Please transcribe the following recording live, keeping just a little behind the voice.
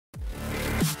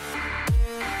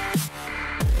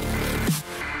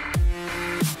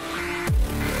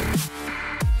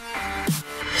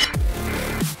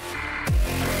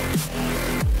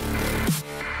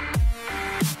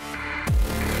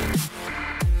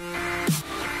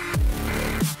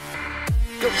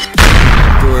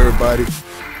everybody.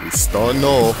 We're starting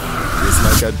off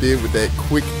just like I did with that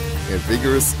quick and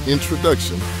vigorous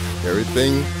introduction.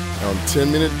 Everything on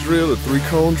 10-minute drill, a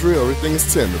 3-cone drill, everything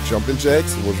is 10. The jumping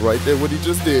jacks was right there what he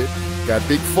just did. Got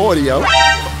Big 40 out.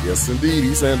 Yes, indeed,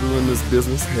 he's handling this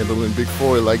business, handling Big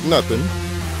 40 like nothing.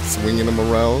 Swinging them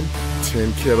around,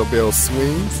 10 kettlebell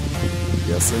swings.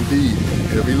 Yes, indeed,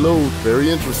 heavy load, very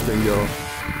interesting, y'all.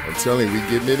 I'm telling you, we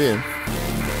getting it in.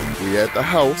 We at the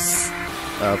house,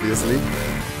 obviously,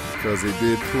 because they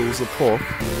did close the park.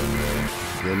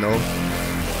 You know,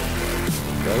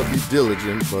 gotta be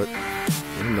diligent, but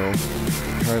you know,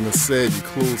 kind of sad you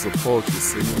close the park. You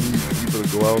say you need people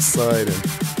to go outside and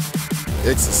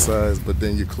exercise, but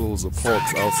then you close the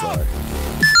parks outside.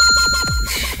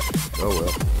 Oh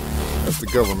well, that's the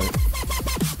government.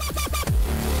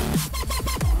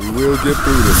 We will get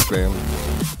through this, family.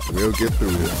 We'll get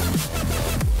through this.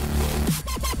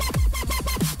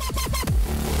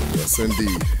 Yes,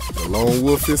 indeed. The lone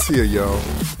wolf is here, y'all.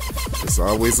 It's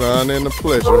always an honor and a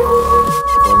pleasure for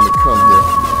him to come here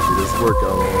and get his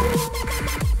workout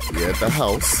on. We at the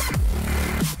house.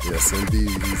 Yes,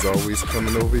 indeed. He's always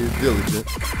coming over here diligent.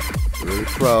 Really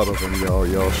proud of him, y'all.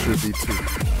 Y'all should be too.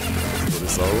 That's what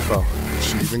it's all about.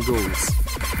 Achieving goals.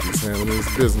 He's handling his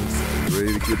business. He's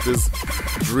ready to get this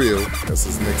drill. That's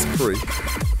his next prey.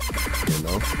 You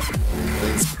know,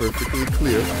 everything's perfectly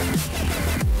clear.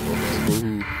 For people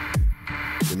who,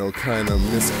 you know, kind of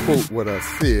misquote what I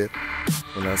said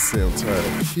when I say I'm tired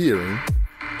of hearing,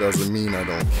 doesn't mean I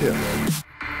don't care.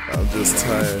 I'm just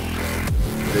tired,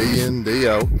 day in, day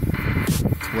out,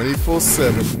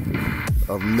 24/7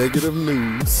 of negative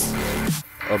news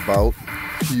about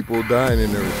people dying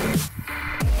and everything.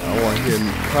 I want to hear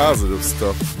positive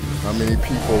stuff. How many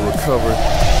people recovered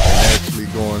and actually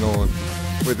going on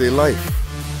with their life,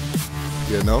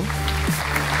 you know? I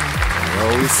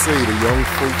always say, the young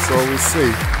folks always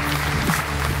say,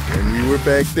 when we were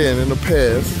back then in the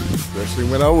past, especially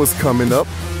when I was coming up,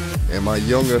 and my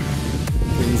younger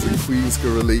kings and queens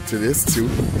could relate to this too,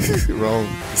 around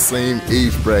the same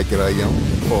age bracket I am,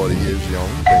 40 years young,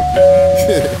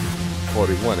 thank you.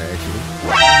 41 actually.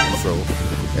 So,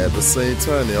 at the same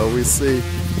time, they always say,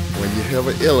 when you have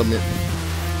an ailment,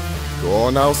 go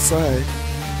on outside,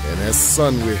 and that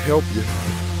sun will help you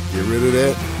get rid of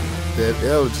that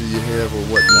allergy you have or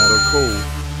whatnot, or cold.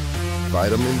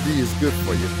 Vitamin D is good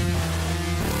for you.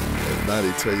 If not,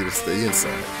 they tell you to stay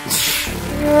inside.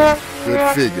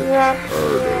 Good figure.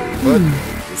 But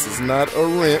this is not a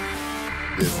rant.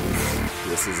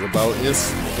 This is about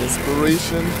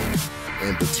inspiration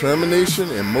and determination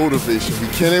and motivation. We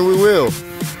can and we will.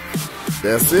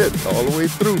 That's it, all the way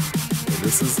through. And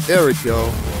this is Eric,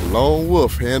 y'all. Lone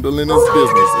Wolf handling his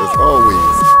business as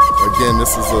always. Again,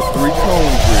 this is a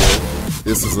 3-cone drill.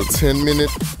 This is a 10-minute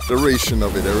duration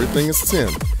of it. Everything is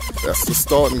 10. That's the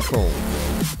starting cone.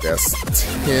 That's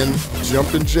 10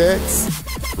 jumping jacks.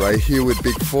 Right here with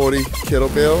Big 40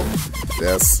 kettlebell.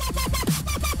 That's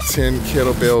 10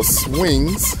 kettlebell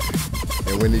swings.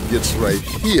 And when it gets right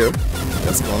here,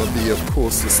 that's gonna be, of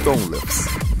course, the stone lifts.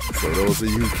 So those of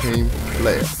you who came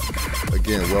last,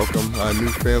 again, welcome our new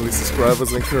family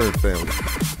subscribers and current family.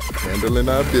 Handling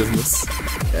our business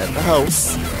at the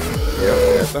house.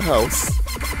 Yep, at the house.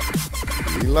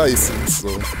 We licensed, so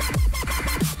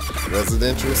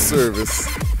residential service.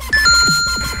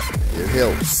 It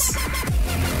helps.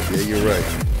 Yeah, you're right.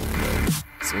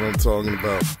 That's what I'm talking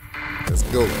about. Let's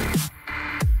go.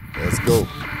 Let's go.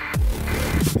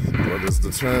 Brothers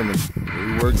determined.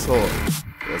 He works hard.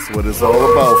 That's what it's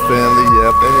all about, family. You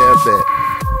have to have that.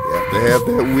 You have to have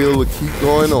that will to keep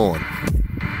going on.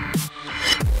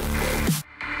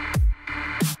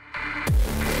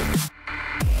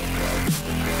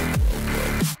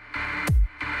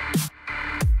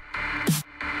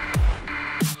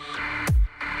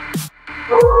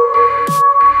 You